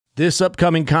This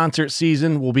upcoming concert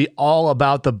season will be all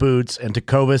about the boots, and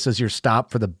Tecovas is your stop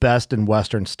for the best in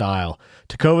Western style.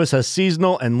 Tecovas has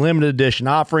seasonal and limited edition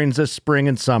offerings this spring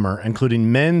and summer,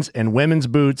 including men's and women's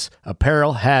boots,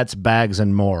 apparel, hats, bags,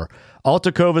 and more. All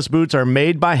Tecovas boots are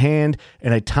made by hand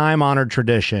in a time-honored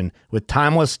tradition with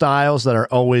timeless styles that are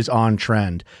always on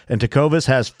trend. And Tecovas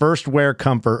has first wear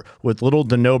comfort with little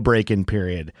to no break-in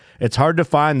period. It's hard to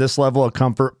find this level of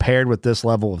comfort paired with this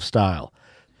level of style.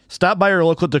 Stop by your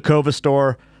local Tecovas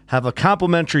store, have a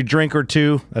complimentary drink or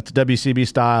two, that's WCB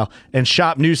style, and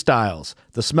shop new styles.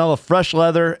 The smell of fresh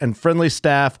leather and friendly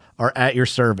staff are at your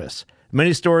service.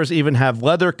 Many stores even have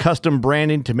leather custom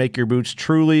branding to make your boots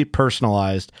truly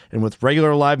personalized. And with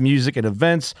regular live music and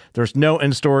events, there's no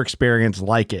in-store experience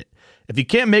like it. If you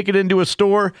can't make it into a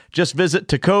store, just visit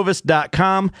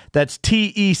tecovas.com. That's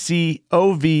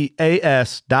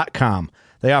TECOVAS.com.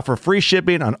 They offer free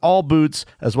shipping on all boots,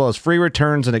 as well as free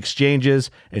returns and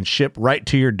exchanges, and ship right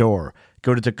to your door.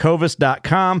 Go to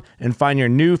tecovas.com and find your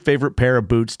new favorite pair of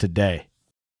boots today.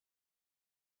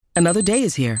 Another day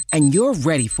is here, and you're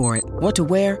ready for it. What to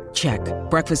wear? Check.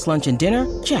 Breakfast, lunch, and dinner?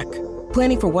 Check.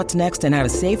 Planning for what's next and how to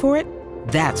save for it?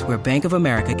 That's where Bank of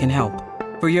America can help.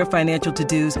 For your financial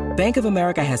to-dos, Bank of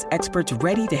America has experts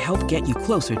ready to help get you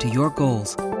closer to your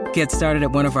goals. Get started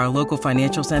at one of our local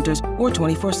financial centers or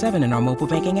 24/7 in our mobile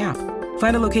banking app.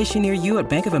 Find a location near you at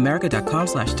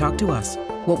bankofamerica.com/talktous.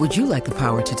 What would you like the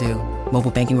power to do?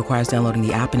 Mobile banking requires downloading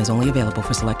the app and is only available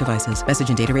for select devices. Message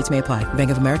and data rates may apply.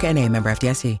 Bank of America N.A., member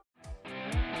FDIC.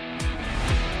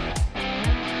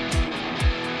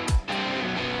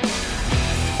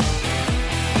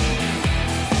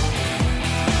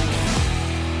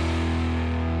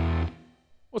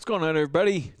 What's going on,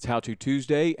 everybody? It's How To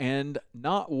Tuesday, and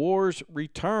Knot Wars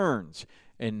returns.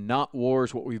 And Knot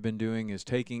Wars, what we've been doing is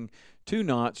taking two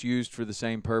knots used for the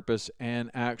same purpose and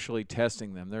actually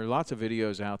testing them. There are lots of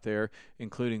videos out there,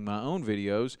 including my own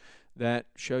videos, that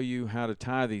show you how to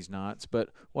tie these knots.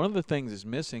 But one of the things that's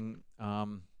missing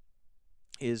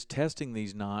is testing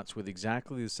these knots with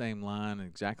exactly the same line,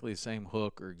 exactly the same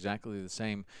hook, or exactly the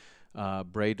same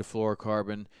braid to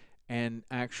fluorocarbon, and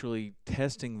actually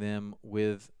testing them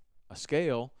with a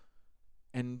scale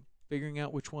and figuring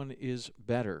out which one is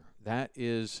better. That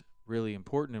is really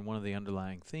important, and one of the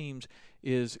underlying themes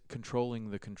is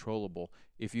controlling the controllable.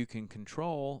 If you can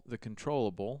control the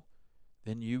controllable,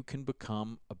 then you can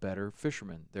become a better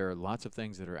fisherman. There are lots of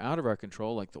things that are out of our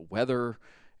control, like the weather,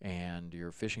 and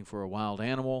you're fishing for a wild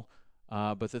animal.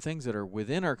 But the things that are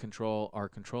within our control are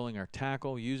controlling our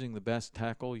tackle, using the best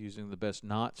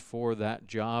knots for that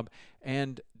job,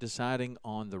 and deciding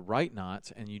on the right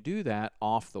knots. And you do that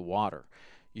off the water.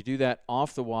 You do that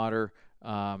off the water,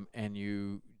 and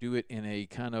you do it in a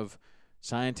kind of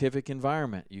scientific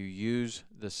environment. You use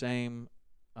the same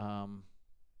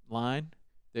line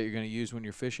that you're going to use when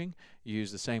you're fishing. You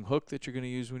use the same hook that you're going to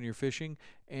use when you're fishing,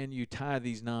 and you tie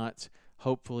these knots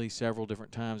hopefully several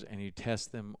different times, and you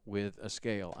test them with a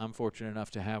scale. I'm fortunate enough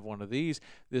to have one of these.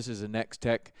 This is a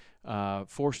Nex-Tech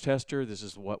force tester. This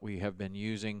is what we have been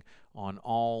using on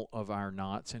all of our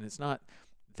knots, and it's not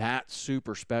that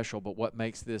super special, but what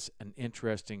makes this an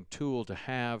interesting tool to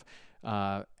have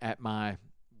at my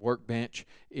workbench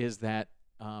is that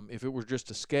if it were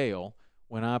just a scale,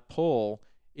 when I pull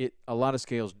it, a lot of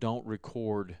scales don't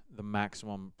record the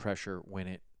maximum pressure when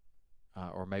it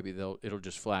or maybe it'll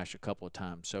just flash a couple of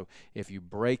times. So if you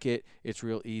break it, it's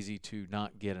real easy to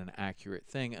not get an accurate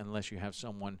thing unless you have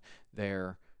someone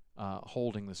there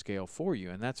holding the scale for you.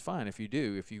 And that's fine if you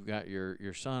do. If you've got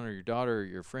your son or your daughter or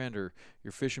your friend or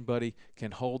your fishing buddy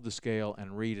can hold the scale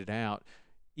and read it out,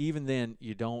 even then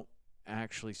you don't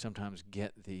actually sometimes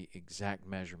get the exact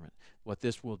measurement. What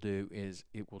this will do is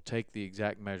it will take the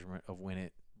exact measurement of when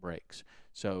it breaks.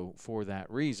 So for that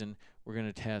reason, we're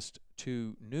going to test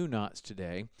two new knots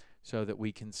today so that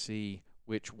we can see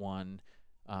which one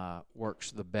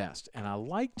works the best. And I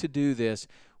like to do this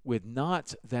with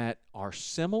knots that are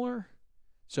similar.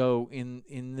 So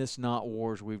in this Knot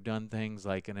Wars, we've done things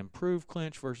like an improved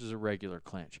clinch versus a regular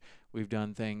clinch. We've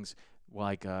done things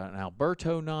like an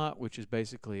Alberto knot, which is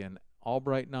basically an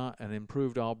Albright knot, an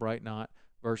improved Albright knot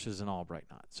versus an Albright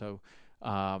knot. So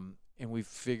and we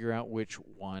figure out which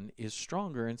one is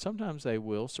stronger, and sometimes they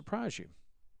will surprise you.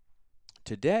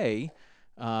 Today,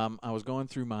 I was going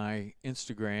through my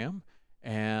Instagram,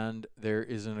 and there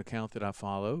is an account that I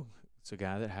follow. It's a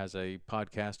guy that has a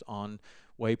podcast on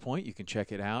Waypoint. You can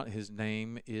check it out. His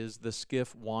name is The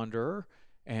Skiff Wanderer,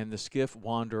 and The Skiff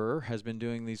Wanderer has been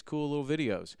doing these cool little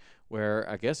videos where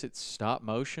I guess it's stop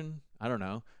motion. I don't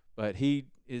know, but he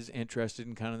is interested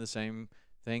in kind of the same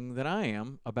thing that I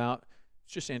am about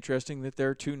it's just interesting that there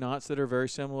are two knots that are very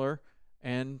similar,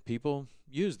 and people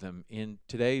use them. In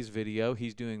today's video,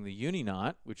 he's doing the uni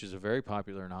knot, which is a very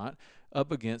popular knot, up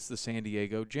against the San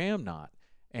Diego jam knot.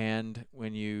 And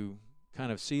when you kind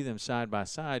of see them side by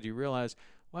side, you realize,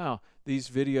 wow, these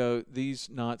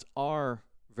knots are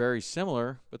very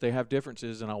similar, but they have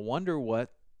differences. And I wonder what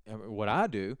I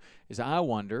do is I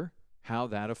wonder how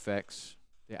that affects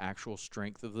the actual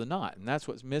strength of the knot. And that's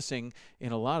what's missing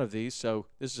in a lot of these. So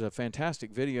this is a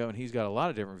fantastic video, and he's got a lot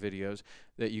of different videos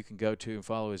that you can go to and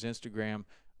follow his Instagram,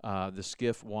 the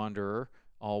Skiff Wanderer,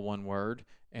 all one word,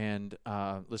 and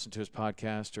listen to his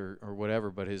podcast or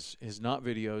whatever. But his knot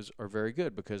videos are very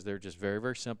good because they're just very,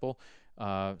 very simple.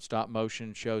 Stop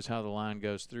motion shows how the line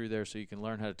goes through there so you can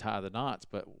learn how to tie the knots.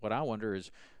 But what I wonder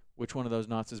is which one of those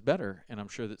knots is better, and I'm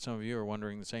sure that some of you are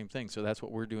wondering the same thing. So that's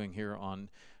what we're doing here on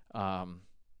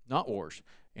Knot Wars.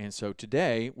 And so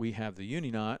today we have the uni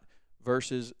knot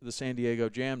versus the San Diego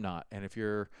jam knot. And if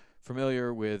you're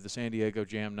familiar with the San Diego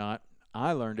jam knot,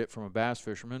 I learned it from a bass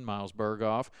fisherman, Miles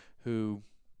Berghoff, who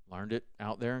learned it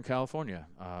out there in California.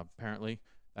 Apparently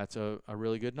that's a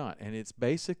really good knot, and it's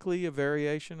basically a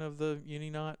variation of the uni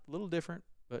knot, a little different,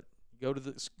 but go to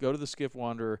the Skiff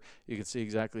Wanderer. You can see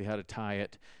exactly how to tie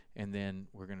it, and then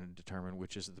we're going to determine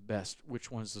which is the best, which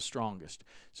one's the strongest.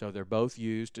 So they're both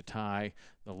used to tie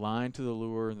the line to the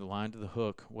lure and the line to the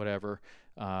hook, whatever.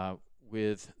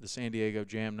 With the San Diego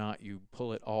jam knot, you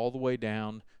pull it all the way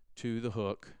down to the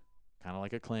hook, kind of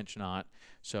like a clinch knot.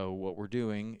 So what we're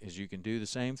doing is you can do the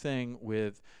same thing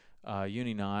with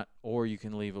uni knot, or you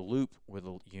can leave a loop with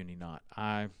a uni knot.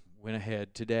 I went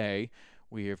ahead today.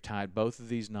 We have tied both of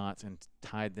these knots and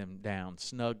tied them down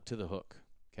snug to the hook.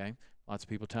 Okay, lots of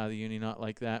people tie the uni knot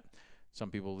like that.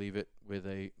 Some people leave it with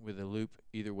a loop.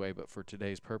 Either way, but for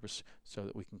today's purpose, so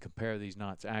that we can compare these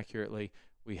knots accurately,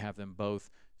 we have them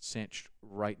both cinched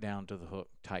right down to the hook,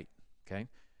 tight. Okay,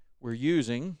 we're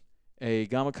using a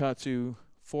Gamakatsu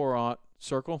 4/0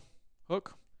 circle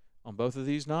hook on both of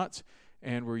these knots,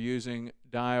 and we're using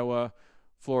Daiwa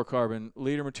fluorocarbon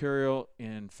leader material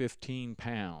in 15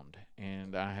 pound.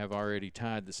 And I have already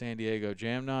tied the San Diego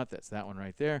jam knot. That's that one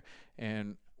right there.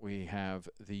 And we have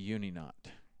the uni knot.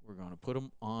 We're going to put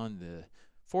them on the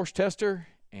force tester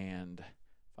and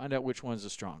find out which one's the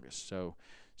strongest. So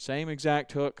same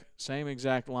exact hook, same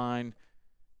exact line,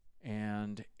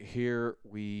 and here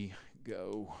we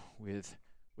go with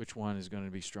which one is going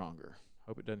to be stronger.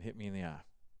 Hope it doesn't hit me in the eye.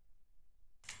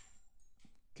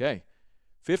 Okay,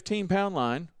 15-pound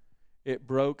line. It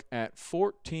broke at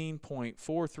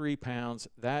 14.43 pounds.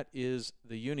 That is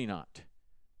the uni knot.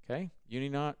 Okay, uni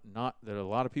knot that a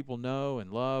lot of people know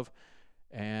and love.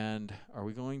 And are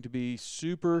we going to be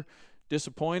super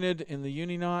disappointed in the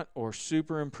uni knot or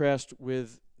super impressed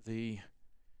with the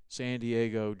San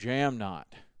Diego jam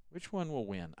knot? Which one will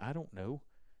win? I don't know.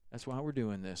 That's why we're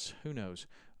doing this. Who knows?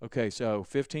 Okay, so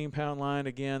 15-pound line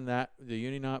again. That the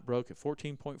uni knot broke at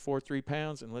 14.43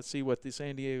 pounds, and let's see what the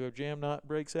San Diego jam knot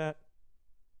breaks at.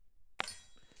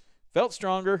 Felt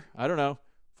stronger. I don't know.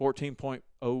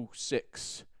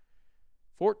 14.06.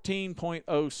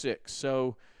 14.06.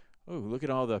 So, oh, look at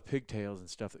all the pigtails and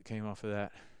stuff that came off of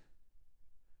that.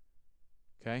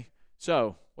 Okay,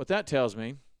 so what that tells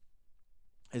me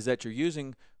is that you're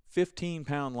using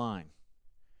 15-pound line,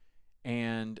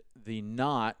 and the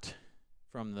knot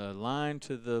from the line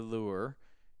to the lure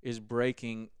is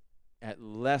breaking at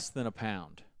less than a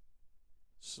pound,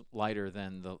 lighter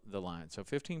than the line. So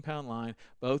 15-pound line,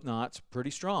 both knots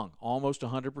pretty strong, almost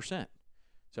 100%.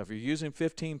 So if you're using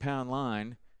 15-pound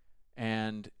line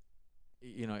and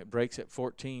it breaks at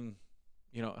 14,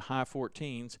 high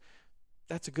 14s,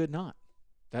 that's a good knot.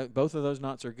 Both of those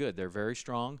knots are good. They're very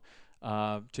strong.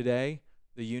 Today,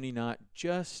 the uni knot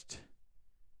just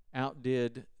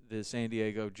outdid the San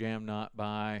Diego jam knot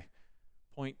by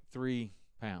 0.3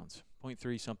 pounds,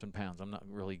 0.3 something pounds. I'm not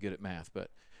really good at math, but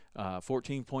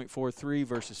 14.43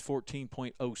 versus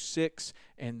 14.06,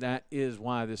 and that is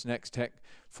why this Next Tech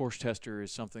force tester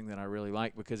is something that I really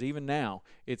like, because even now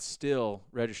it's still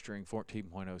registering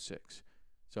 14.06.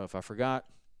 So if I forgot,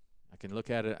 I can look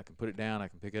at it, I can put it down, I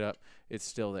can pick it up, it's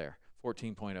still there.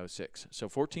 14.06. So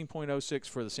 14.06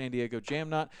 for the San Diego jam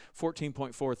knot,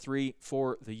 14.43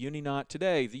 for the uni knot.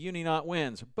 Today, the uni knot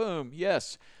wins. Boom,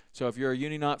 yes. So if you're a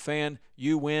uni knot fan,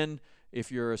 you win.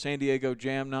 If you're a San Diego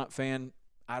jam knot fan,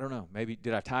 I don't know. Maybe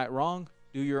did I tie it wrong?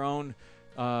 Do your own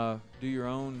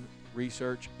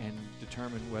research and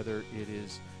determine whether it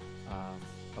is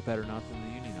a better knot than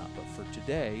the uni knot. But for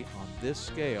today, on this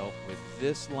scale with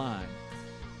this line,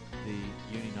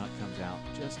 the uni knot comes out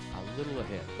just a little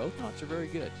ahead. Both knots are very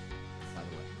good, by the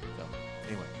way. So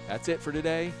anyway, that's it for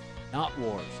today. Knot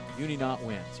Wars. Uni Knot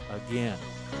wins again.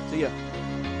 See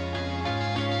ya.